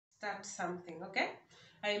start something. Okay,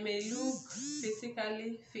 I may look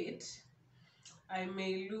physically fit, I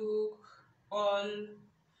may look all,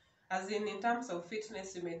 as in terms of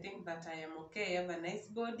fitness, you may think that I am okay, I have a nice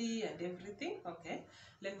body and everything. Okay,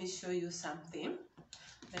 let me show you something.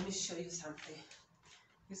 Let me show you something.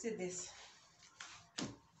 You see this?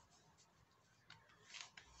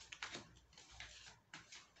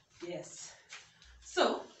 Yes.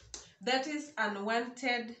 So that is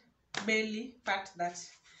unwanted belly part that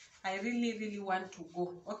I really want to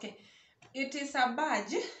go. Okay, it is a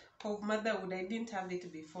badge of motherhood. I didn't have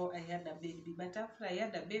it before I had a baby, but after I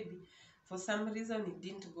had a baby, for some reason it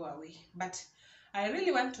didn't go away. But I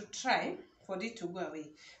really want to try for it to go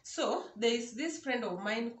away. So there is this friend of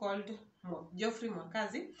mine called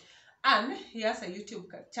Mwakazi, and he has a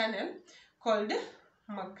YouTube channel called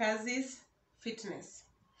Mwakazi's Fitness.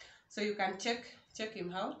 So you can check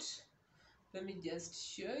him out. Let me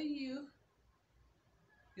just show you.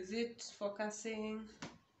 Is it focusing?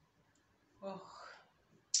 Oh,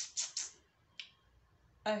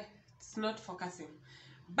 it's not focusing.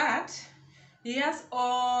 But he has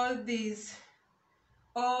all these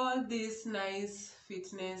nice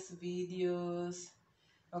fitness videos.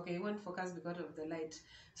 Okay, it won't focus because of the light.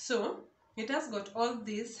 So it has got all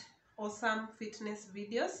these awesome fitness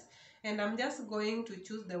videos, and I'm just going to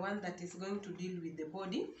choose the one that is going to deal with the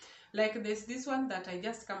body. Like there's this one that I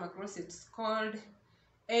just come across. It's called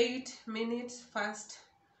 8 minutes fast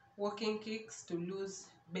walking kicks to lose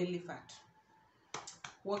belly fat.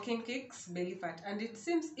 Walking kicks, belly fat, and it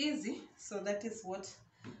seems easy, so that is what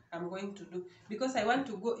I'm going to do, because I want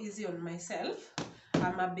to go easy on myself.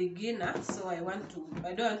 I'm a beginner, so I don't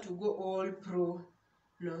want to go all pro.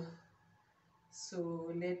 No.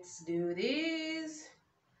 So let's do this.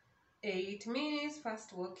 8 minutes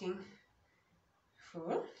fast walking. For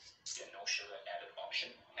no sugar added option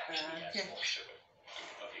actually has more sugar.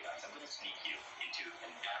 Okay guys, I'm going to sneak you into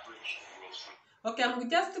an average grocery. Okay, I'm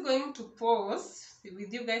just going to pause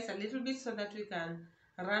with you guys a little bit so that we can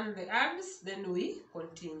run the ads, then we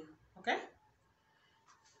continue. Okay?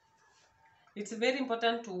 It's very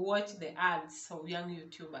important to watch the ads of young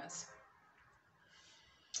YouTubers.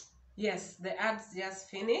 Yes, the ads just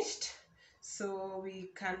finished, so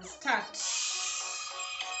we can start.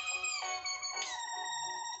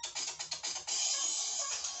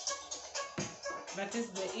 That is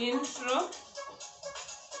the intro.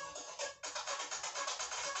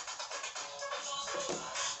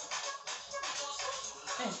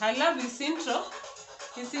 I love this intro.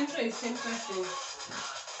 This intro is interesting.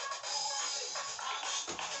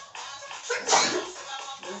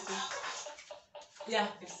 Yeah,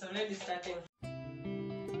 it's already starting.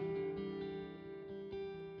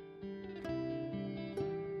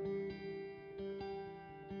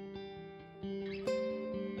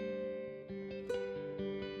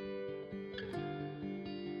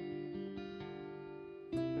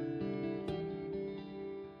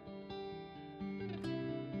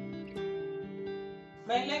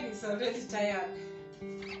 My leg is already tired.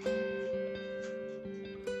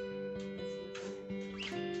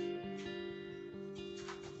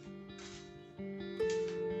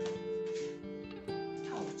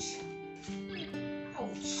 Ouch.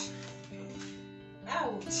 Ouch.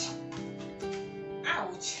 Ouch.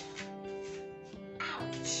 Ouch.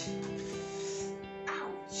 Ouch.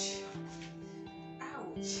 Ouch.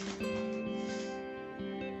 Ouch.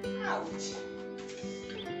 Ouch.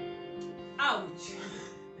 Ouch.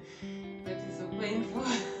 That is so painful.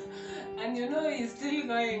 And you know it's still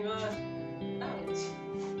going on. Ouch.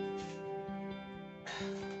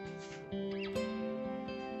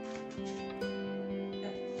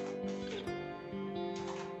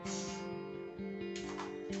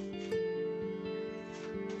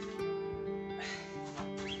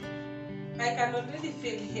 I can already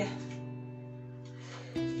feel here.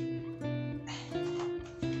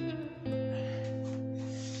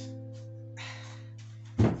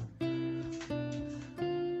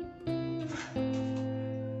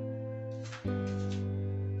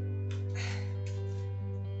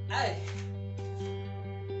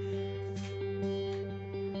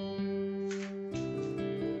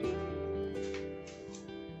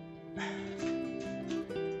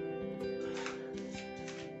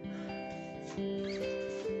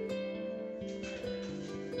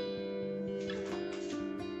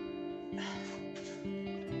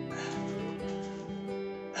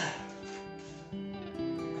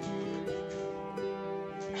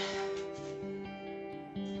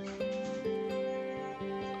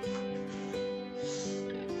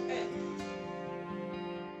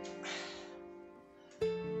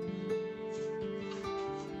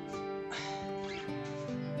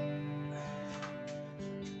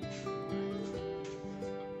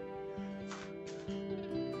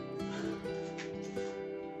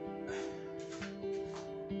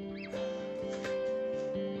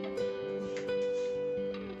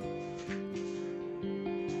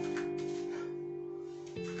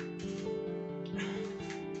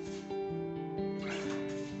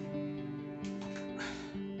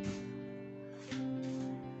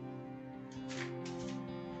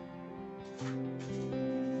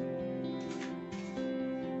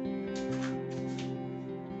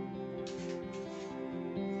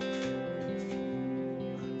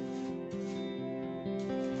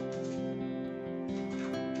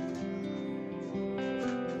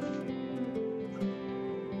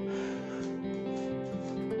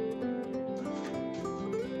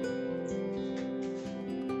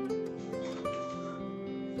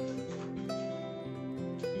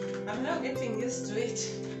 I'm now getting used to it.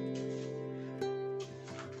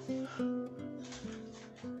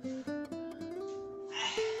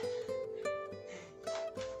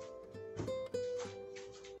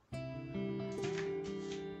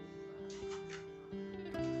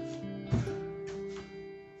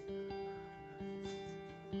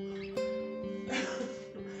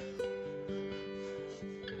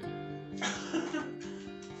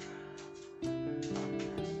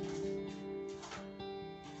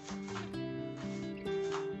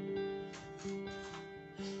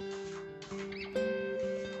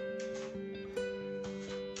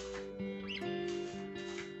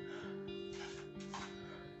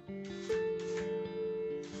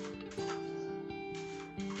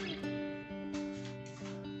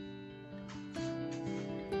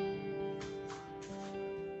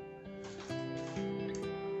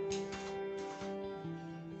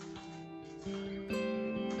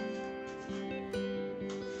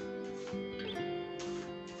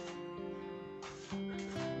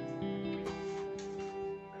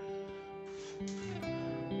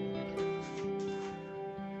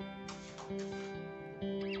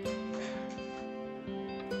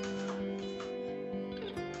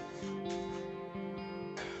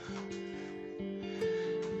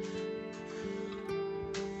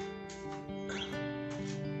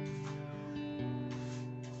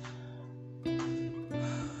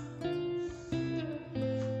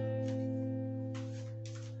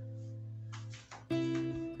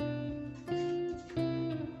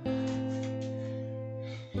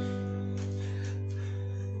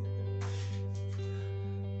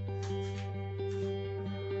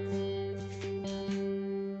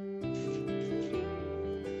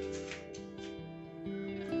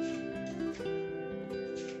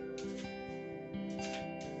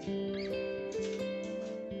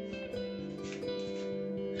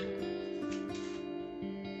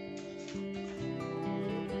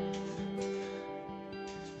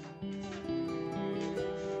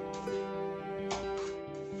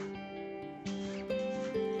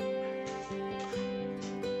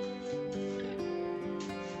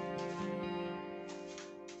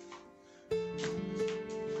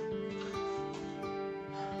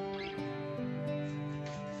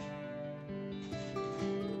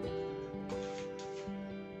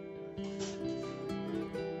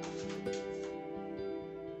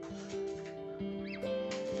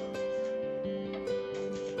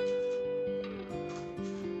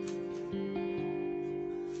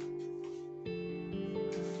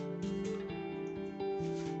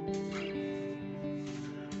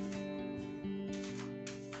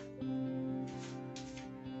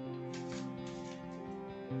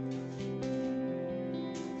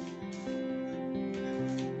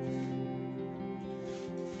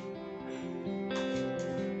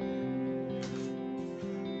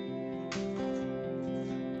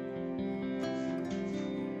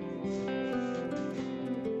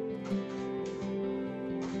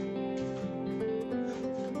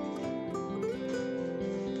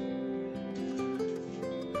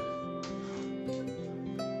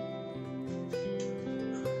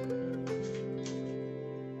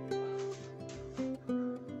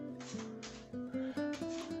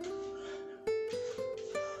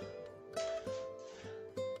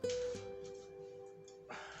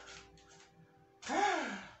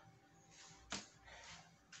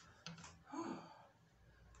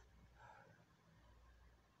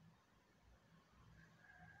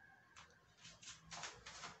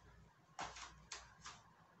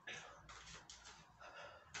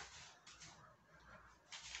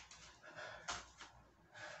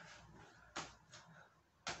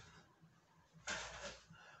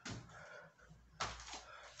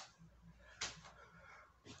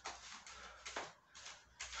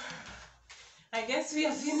 I guess we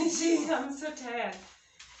are finishing. I'm so tired.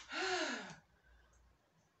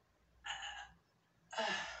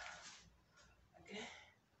 Okay.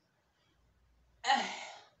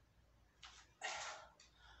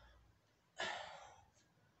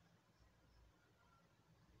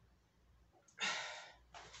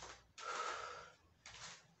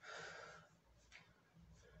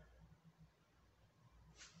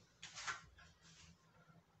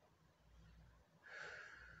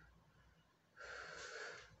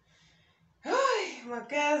 Hi,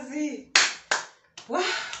 Mwakazi. Wow.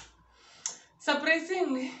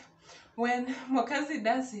 Surprisingly, when Mwakazi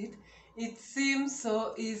does it, it seems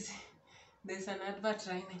so easy. There's an advert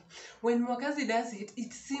right now. When Mwakazi does it,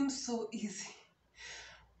 it seems so easy.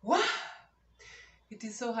 Wow. It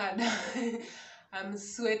is so hard. I'm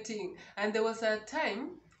sweating. And there was a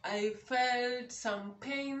time I felt some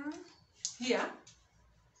pain here,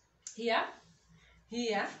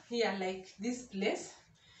 here like this place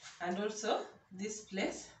and also this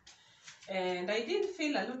place, and I did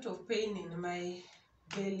feel a lot of pain in my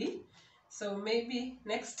belly. So maybe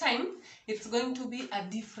next time it's going to be a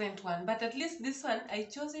different one, but at least this one I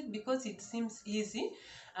chose it because it seems easy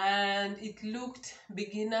and it looked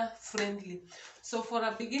beginner friendly. So for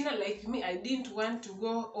a beginner like me, I didn't want to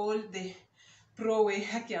go all the pro way.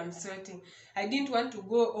 Okay, I'm sweating. I didn't want to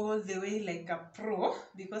go all the way like a pro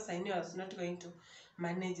because I knew I was not going to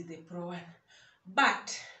manage the pro one.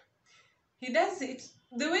 But he does it,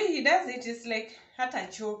 the way he does it is like hata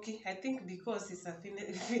choki. I think because he's a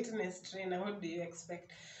fitness trainer, what do you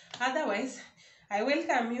expect? Otherwise, I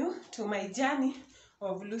welcome you to my journey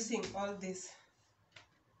of losing all this.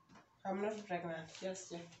 I'm not pregnant,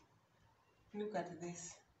 just look at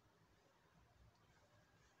this.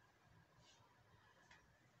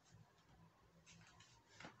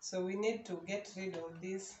 So we need to get rid of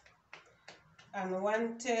this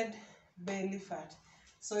unwanted belly fat.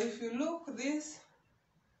 So if you look this,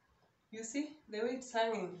 you see the way it's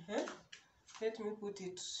hanging, huh? Let me put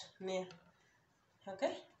it near.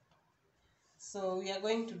 Okay, so we are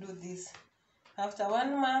going to do this after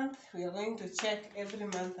 1 month. We are going to check every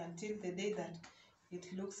month until the day that it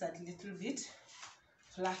looks a little bit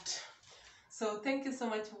flat. So thank you so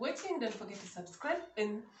much for watching. Don't forget to subscribe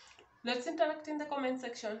and let's interact in the comment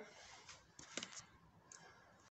section.